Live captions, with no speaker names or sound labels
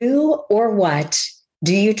Who or what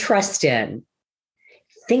do you trust in?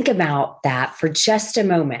 Think about that for just a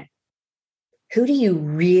moment. Who do you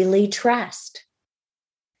really trust?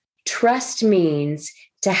 Trust means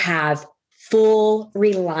to have full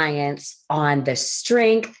reliance on the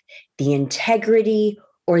strength, the integrity,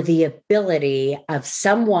 or the ability of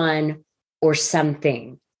someone or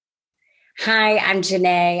something. Hi, I'm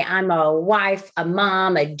Janae. I'm a wife, a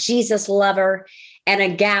mom, a Jesus lover, and a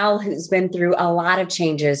gal who's been through a lot of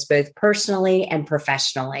changes, both personally and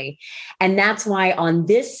professionally. And that's why on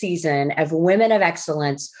this season of Women of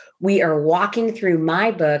Excellence, we are walking through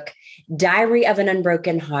my book, Diary of an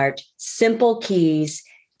Unbroken Heart, Simple Keys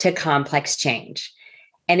to Complex Change.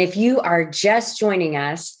 And if you are just joining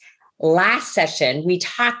us, last session, we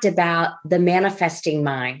talked about the manifesting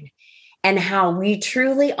mind and how we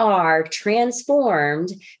truly are transformed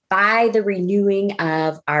by the renewing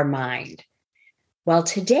of our mind. Well,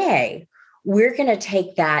 today, we're going to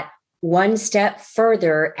take that one step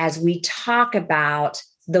further as we talk about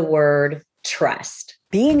the word trust.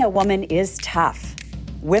 Being a woman is tough.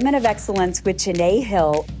 Women of Excellence with Janae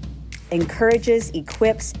Hill encourages,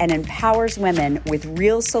 equips, and empowers women with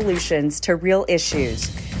real solutions to real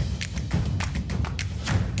issues.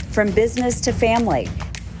 From business to family,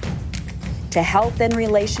 to health and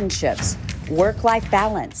relationships, work-life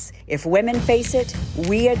balance. If women face it,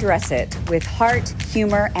 we address it with heart,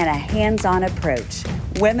 humor, and a hands-on approach.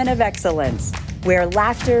 Women of Excellence, where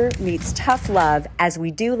laughter meets tough love as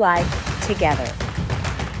we do life together.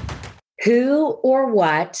 Who or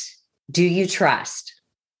what do you trust?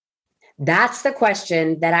 That's the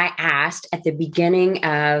question that I asked at the beginning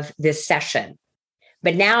of this session.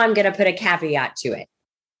 But now I'm going to put a caveat to it.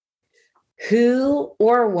 Who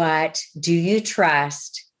or what do you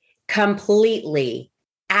trust completely,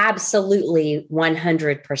 absolutely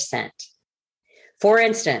 100%? For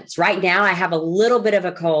instance, right now I have a little bit of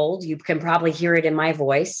a cold. You can probably hear it in my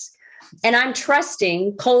voice. And I'm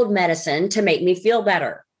trusting cold medicine to make me feel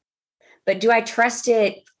better. But do I trust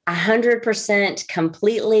it 100%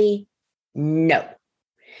 completely? No.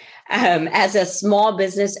 As a small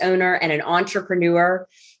business owner and an entrepreneur,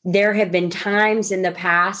 there have been times in the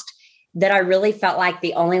past that I really felt like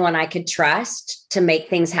the only one I could trust to make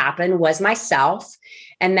things happen was myself.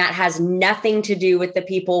 And that has nothing to do with the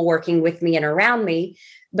people working with me and around me,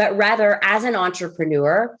 but rather as an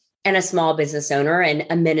entrepreneur and a small business owner and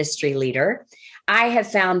a ministry leader, I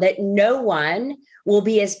have found that no one will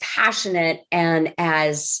be as passionate and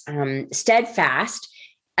as steadfast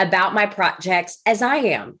about my projects as I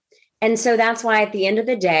am. And so that's why at the end of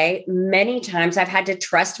the day, many times I've had to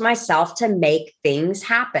trust myself to make things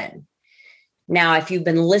happen. Now, if you've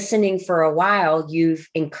been listening for a while, you've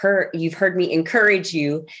heard me encourage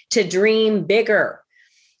you to dream bigger,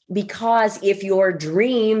 because if your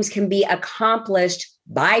dreams can be accomplished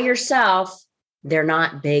by yourself, they're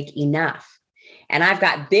not big enough. And I've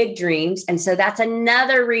got big dreams. And so that's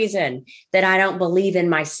another reason that I don't believe in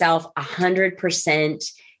myself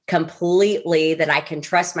 100% completely, that I can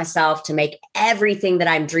trust myself to make everything that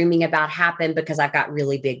I'm dreaming about happen, because I've got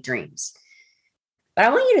really big dreams. But I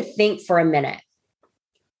want you to think for a minute.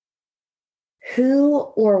 Who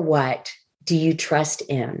or what do you trust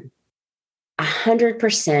in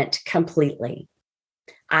 100% completely?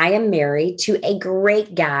 I am married to a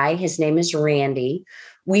great guy. His name is Randy.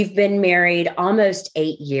 We've been married almost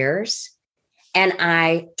 8 years, and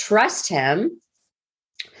I trust him.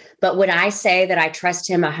 But would I say that I trust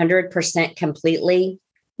him 100% completely?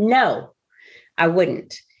 No, I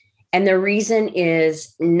wouldn't. And the reason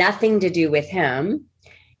is nothing to do with him,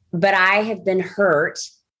 but I have been hurt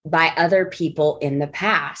by other people in the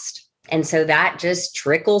past. And so that just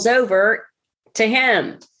trickles over to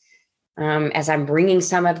him as I'm bringing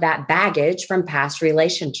some of that baggage from past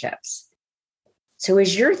relationships. So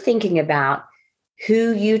as you're thinking about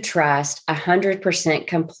who you trust 100%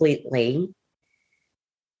 completely,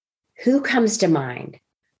 who comes to mind?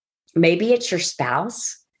 Maybe it's your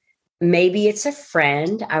spouse. Maybe it's a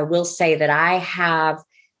friend. I will say that I have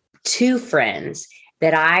 2 friends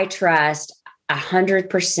that I trust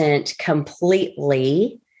 100%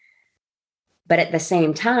 completely. But at the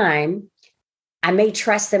same time, I may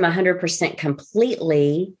trust them 100%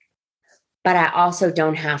 completely, but I also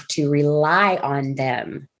don't have to rely on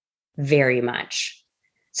them very much.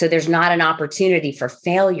 So there's not an opportunity for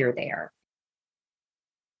failure there.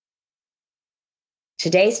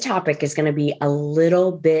 Today's topic is going to be a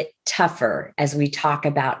little bit tougher as we talk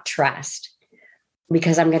about trust,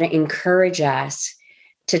 because I'm going to encourage us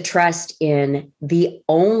to trust in the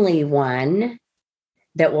only one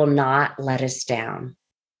that will not let us down.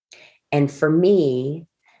 And for me,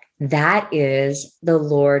 that is the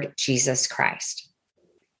Lord Jesus Christ.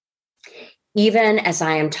 Even as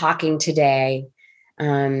I am talking today,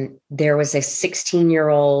 there was a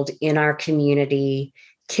 16-year-old in our community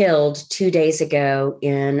killed 2 days ago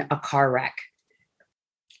in a car wreck.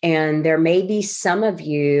 And there may be some of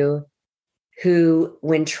you who,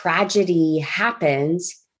 when tragedy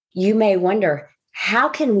happens, you may wonder, how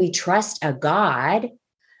can we trust a God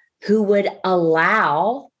who would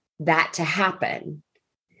allow that to happen?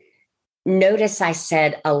 Notice I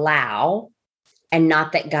said allow, and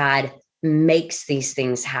not that God makes these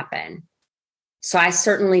things happen. So I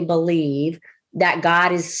certainly believe that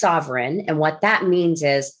God is sovereign. And what that means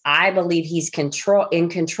is I believe he's in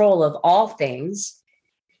control of all things.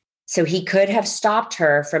 So he could have stopped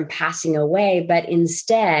her from passing away, but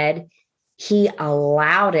instead he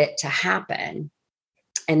allowed it to happen.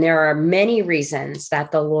 And there are many reasons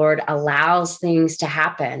that the Lord allows things to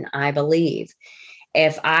happen, I believe.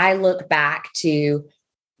 If I look back to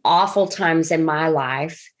awful times in my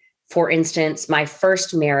life, for instance, my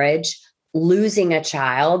first marriage, losing a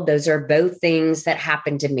child, those are both things that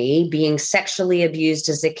happened to me. Being sexually abused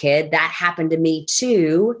as a kid, that happened to me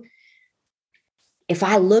too. If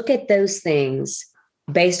I look at those things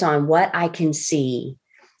based on what I can see,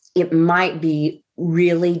 it might be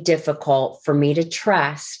really difficult for me to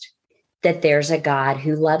trust that there's a God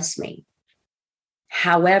who loves me.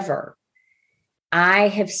 However, I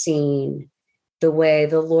have seen the way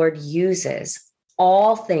the Lord uses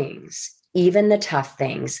all things, even the tough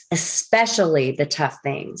things, especially the tough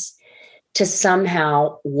things, to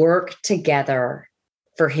somehow work together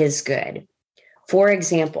for his good. For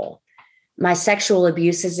example, my sexual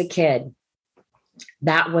abuse as a kid,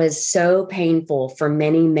 that was so painful for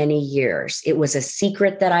many, many years. It was a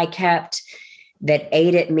secret that I kept that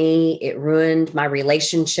ate at me. It ruined my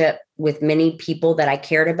relationship with many people that I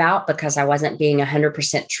cared about because I wasn't being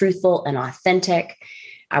 100% truthful and authentic.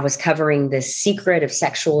 I was covering this secret of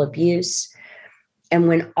sexual abuse. And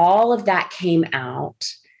when all of that came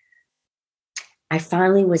out, I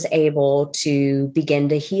finally was able to begin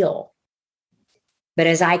to heal. But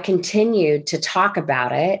as I continued to talk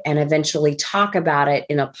about it and eventually talk about it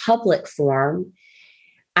in a public forum,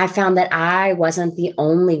 I found that I wasn't the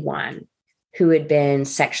only one who had been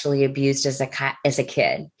sexually abused as a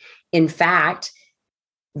kid. In fact,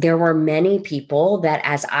 there were many people that,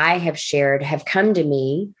 as I have shared, have come to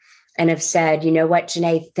me and have said, you know what,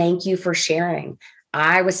 Janae, thank you for sharing.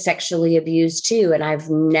 I was sexually abused too, and I've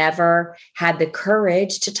never had the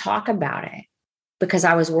courage to talk about it because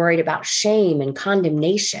I was worried about shame and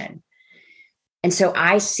condemnation. And so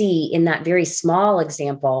I see in that very small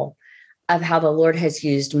example of how the Lord has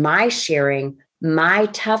used my sharing, my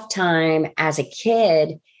tough time as a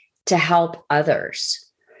kid, to help others.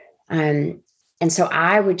 And so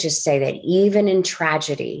I would just say that even in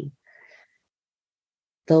tragedy,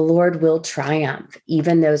 the Lord will triumph.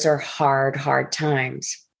 Even those are hard, hard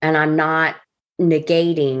times. And I'm not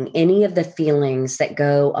negating any of the feelings that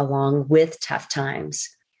go along with tough times.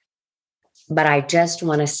 But I just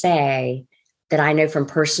want to say that I know from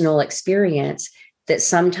personal experience that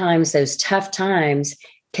sometimes those tough times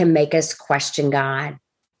can make us question God.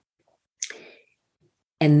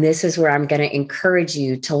 And this is where I'm going to encourage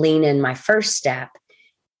you to lean in my first step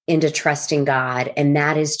into trusting God, and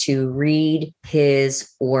that is to read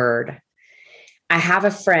his word. I have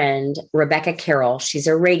a friend, Rebecca Carroll. She's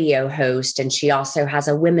a radio host, and she also has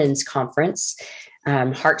a women's conference,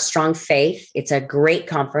 Heart Strong Faith. It's a great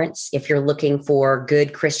conference if you're looking for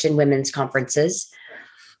good Christian women's conferences.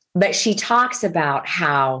 But she talks about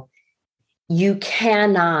how you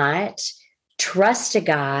cannot trust a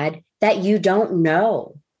God that you don't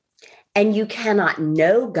know. And you cannot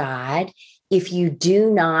know God if you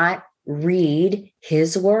do not read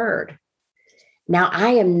his word. Now, I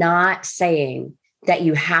am not saying that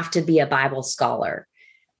you have to be a Bible scholar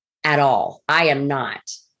at all. I am not.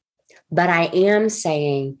 But I am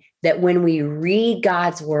saying that when we read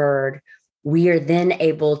God's word, we are then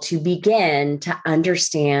able to begin to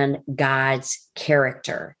understand God's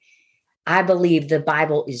character. I believe the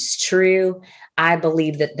Bible is true. I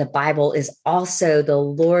believe that the Bible is also the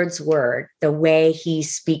Lord's word, the way he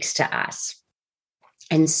speaks to us.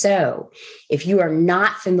 And so if you are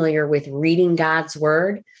not familiar with reading God's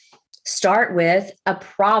word, start with a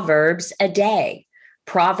Proverbs a day.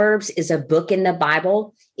 Proverbs is a book in the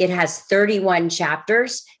Bible. It has 31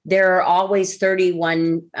 chapters. There are always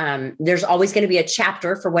 31. There's always going to be a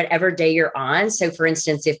chapter for whatever day you're on. So for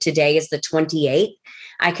instance, if today is the 28th,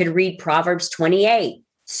 I could read Proverbs 28.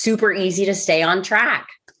 Super easy to stay on track.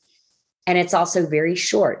 And it's also very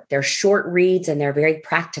short. They're short reads and they're very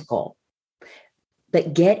practical.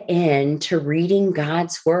 But get into reading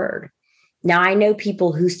God's word. Now, I know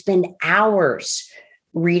people who spend hours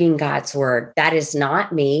reading God's word. That is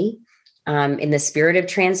not me. In the spirit of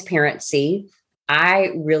transparency,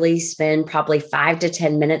 I really spend probably 5 to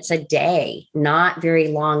 10 minutes a day, not very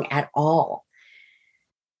long at all.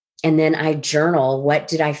 And then I journal, what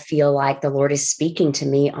did I feel like the Lord is speaking to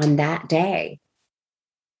me on that day?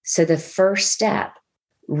 So the first step,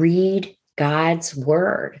 read God's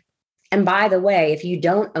word. And by the way, if you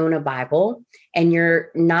don't own a Bible and you're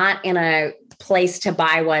not in a place to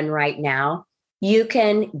buy one right now, you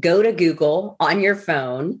can go to Google on your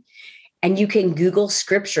phone and you can Google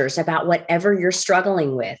scriptures about whatever you're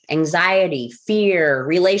struggling with, anxiety, fear,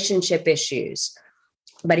 relationship issues.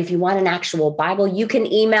 But if you want an actual Bible, you can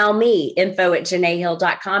email me,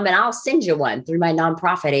 info@janaehill.com, and I'll send you one through my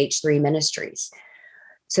nonprofit, H3 Ministries.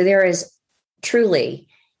 So there is truly,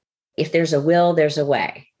 if there's a will, there's a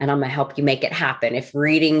way. And I'm going to help you make it happen if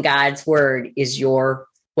reading God's word is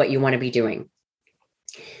what you want to be doing.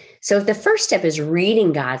 So if the first step is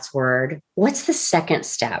reading God's word, what's the second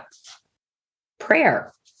step?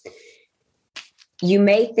 Prayer. You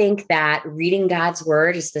may think that reading God's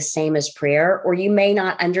word is the same as prayer, or you may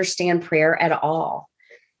not understand prayer at all.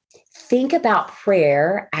 Think about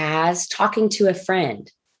prayer as talking to a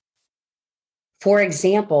friend. For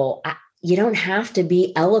example, you don't have to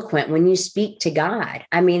be eloquent when you speak to God.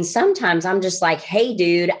 I mean, sometimes I'm just like, hey,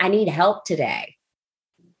 dude, I need help today.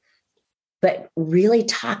 But really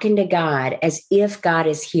talking to God as if God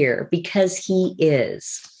is here, because he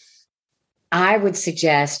is. I would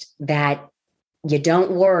suggest that you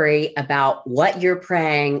don't worry about what you're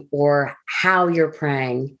praying or how you're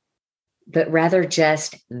praying, but rather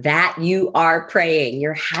just that you are praying.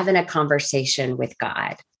 You're having a conversation with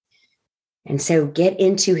God. And so get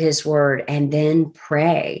into his word and then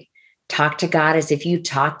pray. Talk to God as if you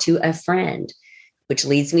talk to a friend, which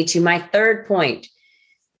leads me to my third point.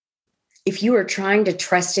 If you are trying to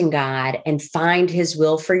trust in God and find his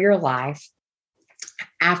will for your life,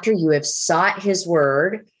 after you have sought his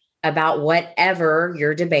word about whatever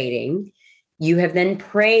you're debating, you have then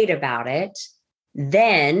prayed about it,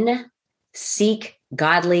 then seek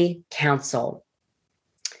godly counsel.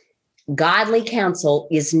 Godly counsel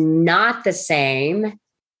is not the same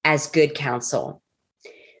as good counsel.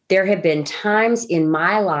 There have been times in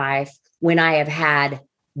my life when I have had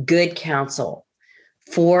good counsel.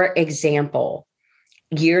 For example,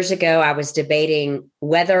 years ago, I was debating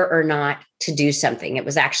whether or not to do something. It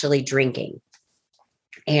was actually drinking.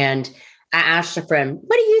 And I asked a friend,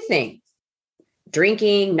 what do you think?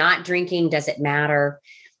 Drinking, not drinking, does it matter?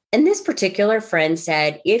 And this particular friend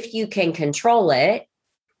said, if you can control it,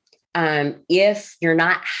 if you're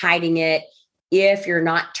not hiding it, if you're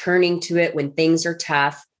not turning to it when things are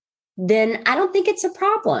tough, then I don't think it's a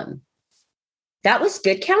problem. That was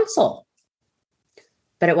good counsel,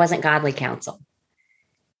 but it wasn't godly counsel.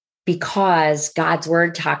 Because God's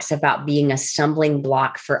word talks about being a stumbling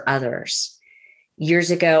block for others.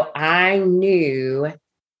 Years ago, I knew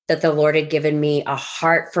that the Lord had given me a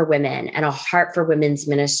heart for women and a heart for women's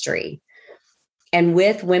ministry. And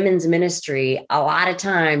with women's ministry, a lot of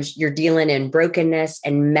times you're dealing in brokenness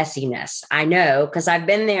and messiness. I know, because I've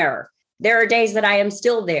been there. There are days that I am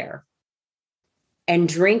still there. And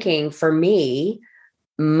drinking for me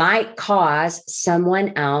might cause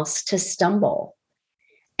someone else to stumble.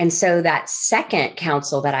 And so that second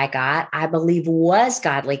counsel that I got, I believe was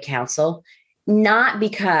godly counsel, not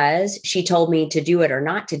because she told me to do it or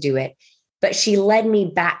not to do it, but she led me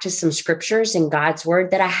back to some scriptures in God's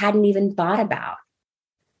word that I hadn't even thought about.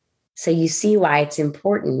 So you see why it's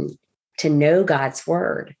important to know God's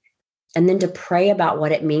word and then to pray about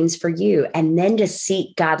what it means for you and then to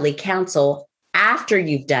seek godly counsel after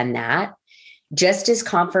you've done that, just as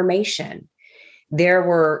confirmation. There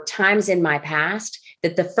were times in my past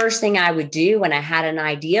that the first thing I would do when I had an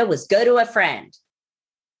idea was go to a friend.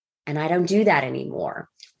 And I don't do that anymore.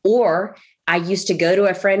 Or I used to go to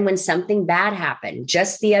a friend when something bad happened.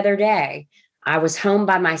 Just the other day, I was home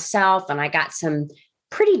by myself and I got some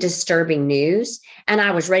pretty disturbing news. And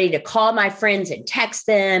I was ready to call my friends and text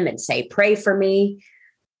them and say, pray for me.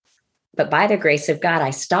 But by the grace of God, I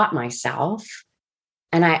stopped myself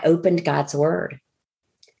and I opened God's word.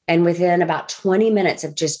 And within about 20 minutes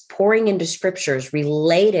of just pouring into scriptures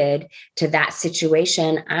related to that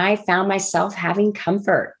situation, I found myself having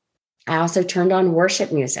comfort. I also turned on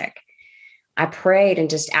worship music. I prayed and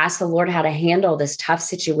just asked the Lord how to handle this tough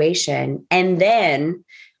situation. And then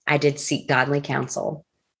I did seek godly counsel.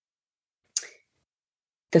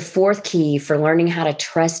 The fourth key for learning how to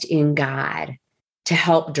trust in God to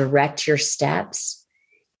help direct your steps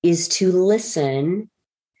is to listen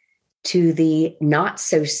to the not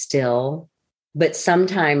so still, but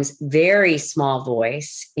sometimes very small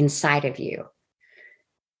voice inside of you.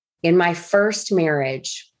 In my first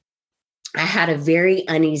marriage, I had a very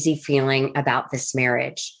uneasy feeling about this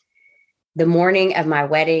marriage. The morning of my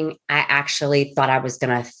wedding, I actually thought I was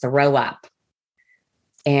going to throw up.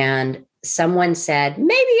 And someone said,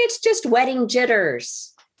 maybe it's just wedding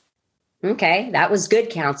jitters. Okay, that was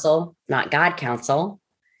good counsel, not God counsel.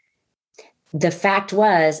 The fact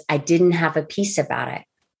was, I didn't have a peace about it,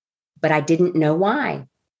 but I didn't know why.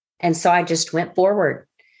 And so I just went forward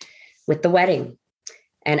with the wedding.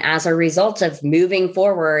 And as a result of moving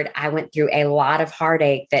forward, I went through a lot of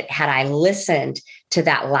heartache that had I listened to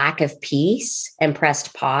that lack of peace and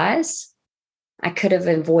pressed pause, I could have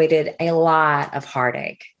avoided a lot of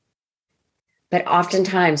heartache. But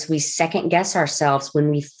oftentimes we second guess ourselves when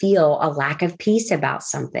we feel a lack of peace about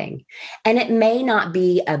something. And it may not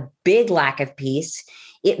be a big lack of peace.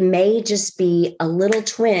 It may just be a little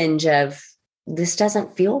twinge of, this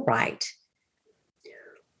doesn't feel right.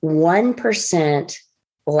 1%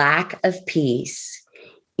 lack of peace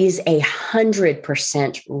is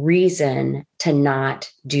 100% reason to not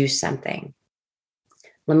do something.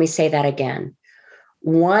 Let me say that again.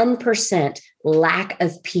 1% lack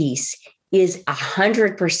of peace is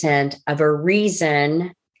 100% of a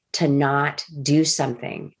reason to not do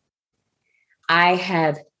something. I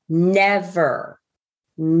have never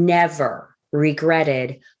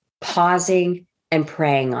regretted pausing and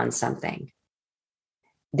praying on something.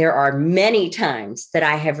 There are many times that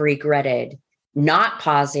I have regretted not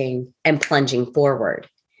pausing and plunging forward.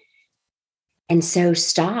 And so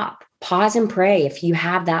stop, pause and pray if you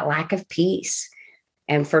have that lack of peace.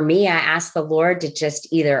 And for me, I ask the Lord to just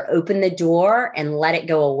either open the door and let it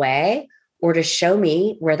go away, or to show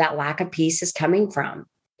me where that lack of peace is coming from.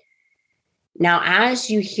 Now, as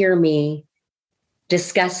you hear me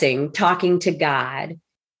talking to God,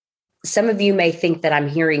 some of you may think that I'm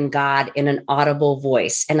hearing God in an audible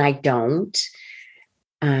voice, and I don't.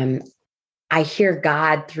 I hear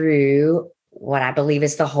God through what I believe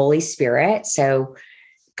is the Holy Spirit. So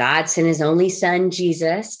God sent his only son,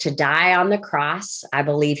 Jesus, to die on the cross. I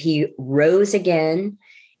believe he rose again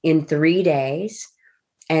in 3 days,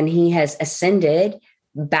 and he has ascended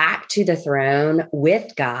back to the throne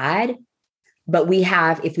with God. But we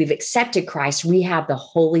have, if we've accepted Christ, we have the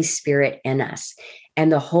Holy Spirit in us.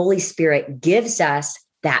 And the Holy Spirit gives us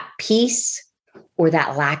that peace or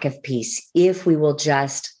that lack of peace if we will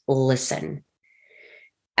just listen.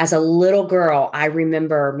 As a little girl, I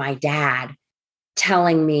remember my dad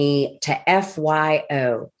telling me to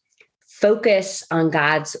FYO, focus on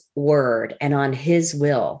God's word and on his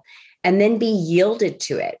will, and then be yielded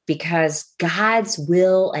to it, because God's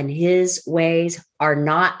will and his ways are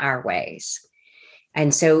not our ways.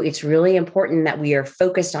 And so it's really important that we are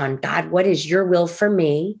focused on, God, what is your will for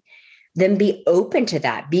me? Then be open to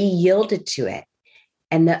that, be yielded to it.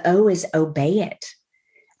 And the O is obey it.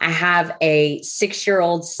 I have a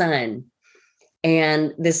 6-year-old son,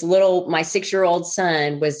 and my 6-year-old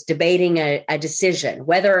son was debating a decision,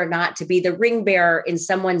 whether or not to be the ring bearer in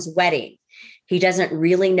someone's wedding. He doesn't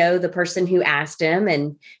really know the person who asked him.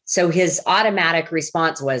 And so his automatic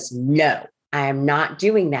response was, no, I am not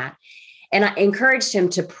doing that. And I encouraged him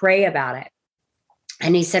to pray about it.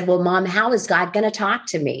 And he said, well, Mom, how is God going to talk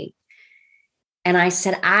to me? And I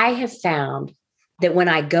said, I have found that when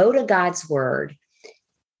I go to God's word,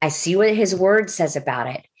 I see what his word says about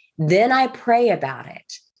it. Then I pray about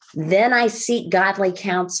it. Then I seek godly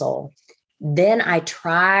counsel. Then I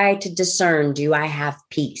try to discern, do I have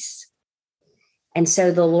peace? And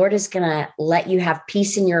so the Lord is going to let you have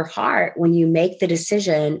peace in your heart when you make the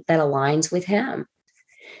decision that aligns with him.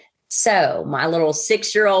 So my little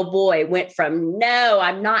 6-year-old boy went from, no,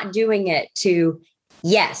 I'm not doing it, to,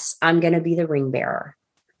 yes, I'm going to be the ring bearer.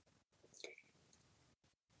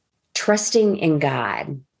 Trusting in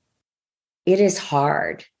God, it is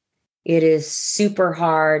hard. It is super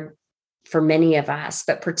hard for many of us,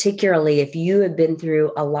 but particularly if you have been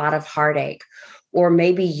through a lot of heartache, or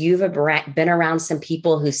maybe you've been around some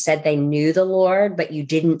people who said they knew the Lord, but you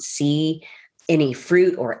didn't see any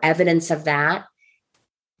fruit or evidence of that.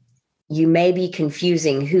 You may be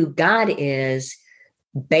confusing who God is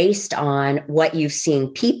based on what you've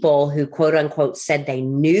seen people who, quote unquote, said they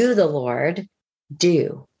knew the Lord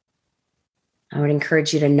do. I would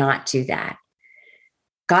encourage you to not do that.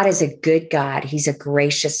 God is a good God. He's a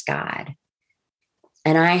gracious God.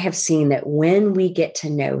 And I have seen that when we get to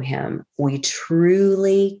know him, we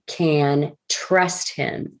truly can trust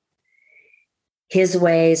him. His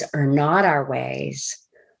ways are not our ways,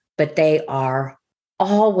 but they are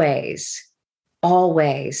always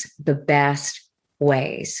the best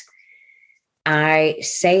ways. I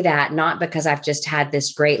say that not because I've just had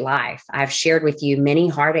this great life. I've shared with you many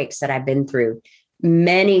heartaches that I've been through,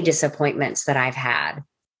 many disappointments that I've had.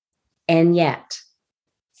 And yet,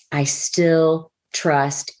 I still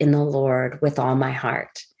trust in the Lord with all my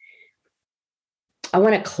heart. I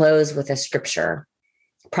want to close with a scripture.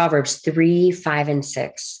 Proverbs 3, 5, and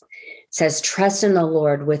 6 says, trust in the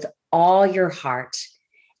Lord with all your heart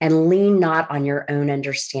and lean not on your own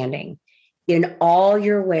understanding. In all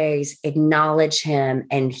your ways, acknowledge him,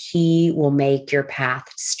 and he will make your path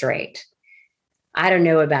straight. I don't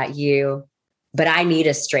know about you, but I need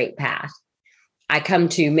a straight path. I come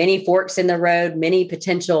to many forks in the road, many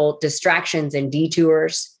potential distractions and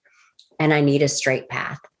detours, and I need a straight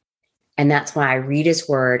path. And that's why I read his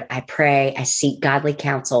word, I pray, I seek godly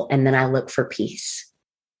counsel, and then I look for peace.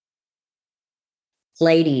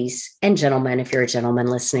 Ladies and gentlemen, if you're a gentleman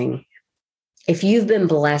listening, if you've been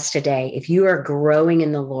blessed today, if you are growing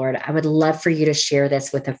in the Lord, I would love for you to share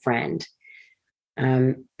this with a friend.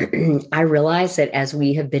 I realize that as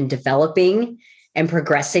we have been developing and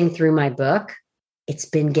progressing through my book, it's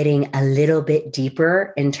been getting a little bit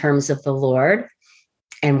deeper in terms of the Lord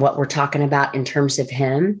and what we're talking about in terms of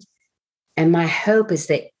him. And my hope is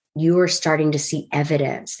that you are starting to see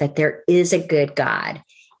evidence that there is a good God.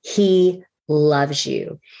 He loves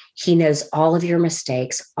you. He knows all of your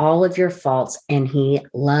mistakes, all of your faults, and he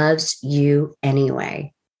loves you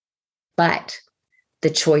anyway. But the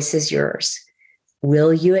choice is yours.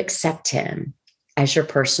 Will you accept him as your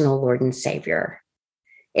personal Lord and Savior?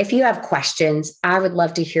 If you have questions, I would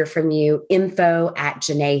love to hear from you.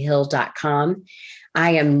 info@JanaeHill.com.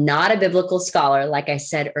 I am not a biblical scholar, like I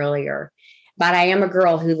said earlier, but I am a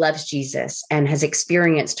girl who loves Jesus and has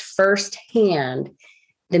experienced firsthand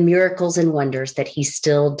the miracles and wonders that he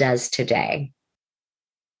still does today.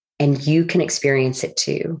 And you can experience it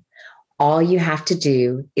too. All you have to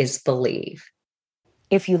do is believe.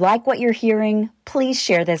 If you like what you're hearing, please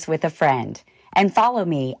share this with a friend. And follow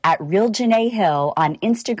me at Real Janae Hill on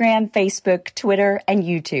Instagram, Facebook, Twitter, and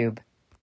YouTube.